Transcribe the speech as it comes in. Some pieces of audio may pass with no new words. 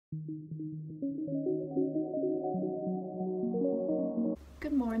Good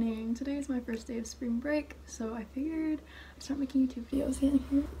morning. Today is my first day of spring break, so I figured I'd start making YouTube videos again.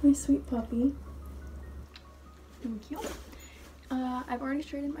 Here, my sweet puppy. Thank you. I've already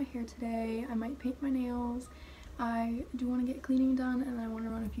straightened my hair today. I might paint my nails. I do want to get cleaning done, and then I want to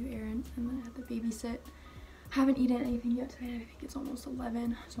run a few errands, and then I have to babysit. Haven't eaten anything yet today. I think it's almost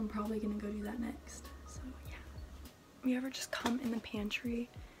 11, so I'm probably gonna go do that next. So yeah. You ever just come in the pantry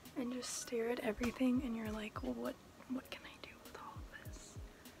and just stare at everything, and you're like, well, what can I do with all of this?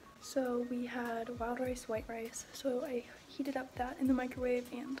 So we had wild rice, white rice. So I heated up that in the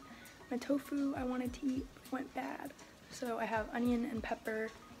microwave, and my tofu I wanted to eat went bad. So I have onion and pepper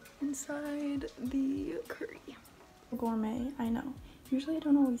inside the curry. Gourmet, I know. Usually I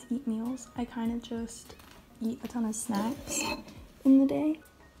don't always eat meals. I kind of just eat a ton of snacks in the day.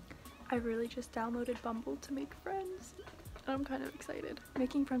 I really just downloaded Bumble to make friends. I'm kind of excited.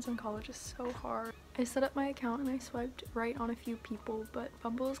 Making friends in college is so hard. I set up my account and I swiped right on a few people, but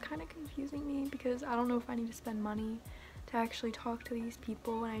Bumble is kind of confusing me because I don't know if I need to spend money to actually talk to these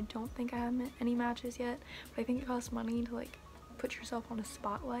people, and I don't think I have any matches yet, but I think it costs money to like put yourself on a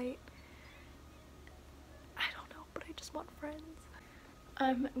spotlight. I don't know, but I just want friends.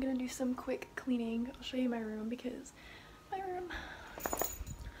 I'm gonna do some quick cleaning. I'll show you my room because my room looks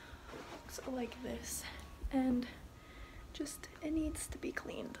like this, and just it needs to be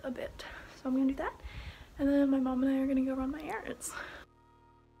cleaned a bit. So I'm gonna do that, and then my mom and I are gonna go run my errands.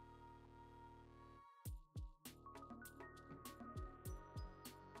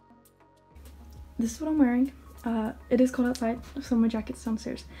 This is what I'm wearing. It is cold outside, so my jacket's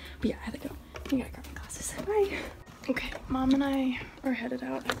downstairs. But yeah, I have to go. I gotta grab my glasses. Bye. Okay, mom and I are headed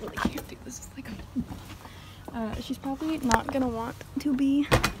out. I really can't do this. It's like she's probably not gonna want to be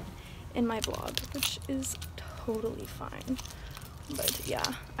in my vlog, which is totally fine. But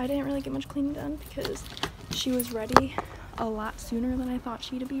yeah, I didn't really get much cleaning done because she was ready a lot sooner than I thought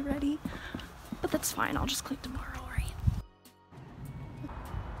she'd be ready. But that's fine. I'll just clean tomorrow.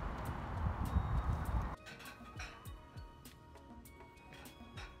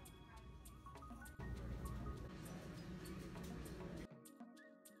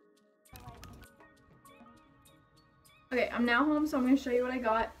 Okay, I'm now home, so I'm going to show you what I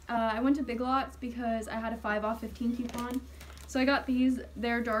got. I went to Big Lots because I had a 5 off 15 coupon. So I got these.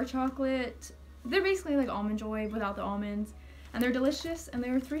 They're dark chocolate. They're basically like Almond Joy without the almonds. And they're delicious, and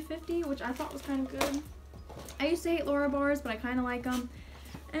they were $3.50, which I thought was kind of good. I used to hate Laura bars, but I kind of like them.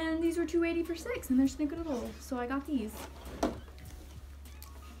 And these were $2.80 for 6, and they're snickerdoodle. So I got these.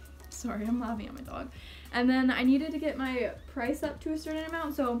 Sorry, I'm laughing at my dog. And then I needed to get my price up to a certain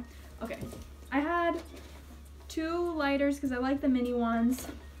amount. So, okay, I had 2 lighters because I like the mini ones,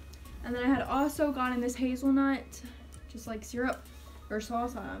 and then I had also gotten this hazelnut, just like syrup or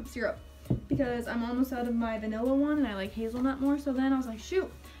sauce syrup, because I'm almost out of my vanilla one and I like hazelnut more. So then I was like, shoot,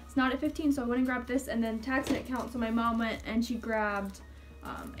 it's not at 15, so I went and grabbed this, and then tax didn't count, so my mom went and she grabbed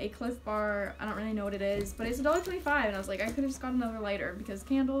a Cliff Bar. I don't really know what it is, but it's $1.25, and I was like, I could have just got another lighter because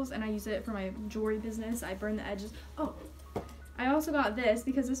candles, and I use it for my jewelry business. I burn the edges. Oh, I also got this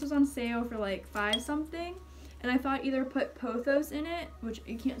because this was on sale for like 5 something. And I thought either put pothos in it, which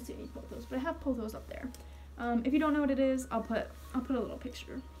you can't see any pothos, but I have pothos up there. If you don't know what it is, I'll put a little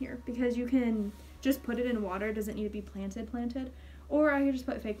picture here, because you can just put it in water. It doesn't need to be planted, or I could just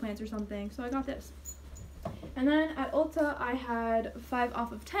put fake plants or something. So I got this. And then at Ulta, I had 5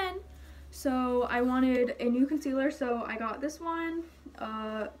 off of 10. So I wanted a new concealer, so I got this one.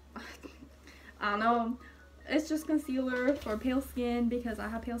 I don't know. It's just concealer for pale skin because I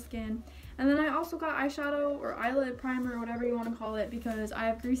have pale skin. And then I also got eyeshadow or eyelid primer or whatever you want to call it because I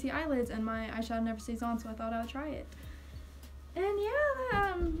have greasy eyelids and my eyeshadow never stays on, so I thought I would try it. And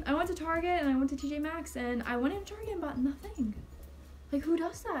yeah, I went to Target and I went to TJ Maxx, and I went in Target and bought nothing. Like, who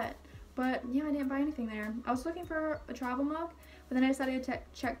does that? But yeah, I didn't buy anything there. I was looking for a travel mug, but then I decided to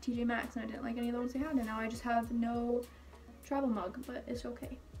check TJ Maxx, and I didn't like any of the ones they had, and now I just have no travel mug, but it's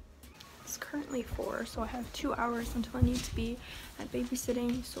okay. It's currently 4, so I have 2 hours until I need to be at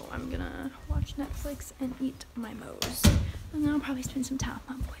babysitting, so I'm gonna watch Netflix and eat my Moe's, and then I'll probably spend some time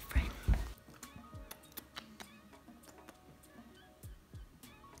with my boyfriend.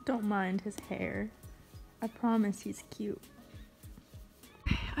 Don't mind his hair. I promise he's cute.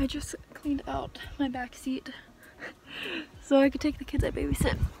 I just cleaned out my back seat so I could take the kids I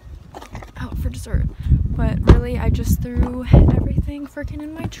babysit out for dessert, but really I just threw everything freaking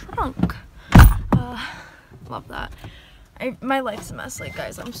in my trunk. Love that. My life's a mess. Like,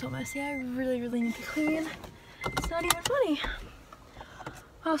 guys, I'm so messy. I really need to clean. It's not even funny.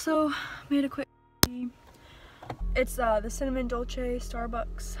 Also made a quick It's the cinnamon dolce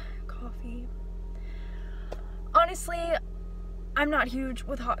Starbucks coffee. Honestly, I'm not huge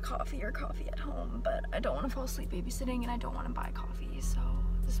with hot coffee or coffee at home, but I don't want to fall asleep babysitting and I don't want to buy coffee, so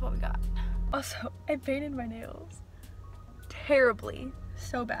this is what we got. Also, I painted my nails terribly,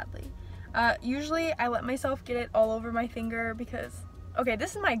 so badly. Usually I let myself get it all over my finger because, okay,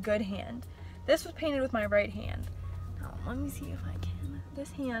 this is my good hand. This was painted with my right hand. Now, let me see if I can.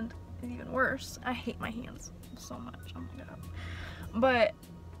 This hand is even worse. I hate my hands so much. Oh my god. But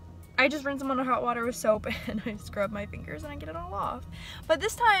I just rinse them under hot water with soap and I scrub my fingers and I get it all off. But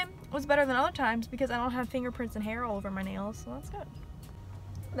this time was better than other times because I don't have fingerprints and hair all over my nails, so that's good.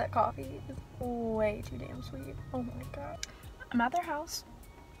 That coffee is way too damn sweet. Oh my god. I'm at their house.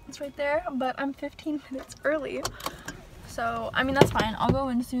 It's right there, but I'm 15 minutes early. So, I mean, that's fine. I'll go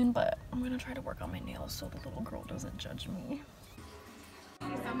in soon, but I'm gonna try to work on my nails so the little girl doesn't judge me.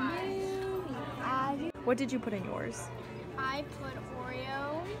 What did you put in yours? I put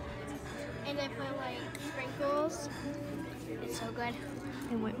Oreo, and I put like sprinkles. It's so good.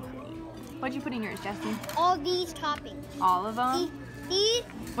 And whipped cream. What'd you put in yours, Jessie? All these toppings. All of them? These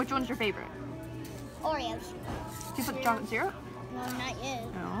Which one's your favorite? Oreos. Did you put the chocolate syrup? No, not yet.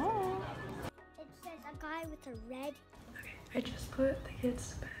 Oh. It says a guy with a red. Okay, I just put the kids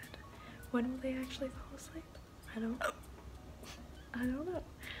to bed. When will they actually fall asleep? I don't know. I don't know.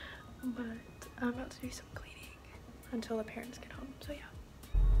 But I'm about to do some cleaning until the parents get home, so yeah.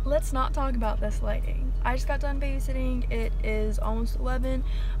 Let's not talk about this lighting. I just got done babysitting. It is almost 11.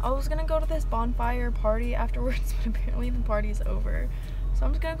 I was gonna go to this bonfire party afterwards, but apparently the party's over. So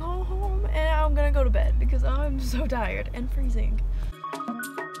I'm just gonna go home and I'm gonna go to bed because I'm so tired and freezing.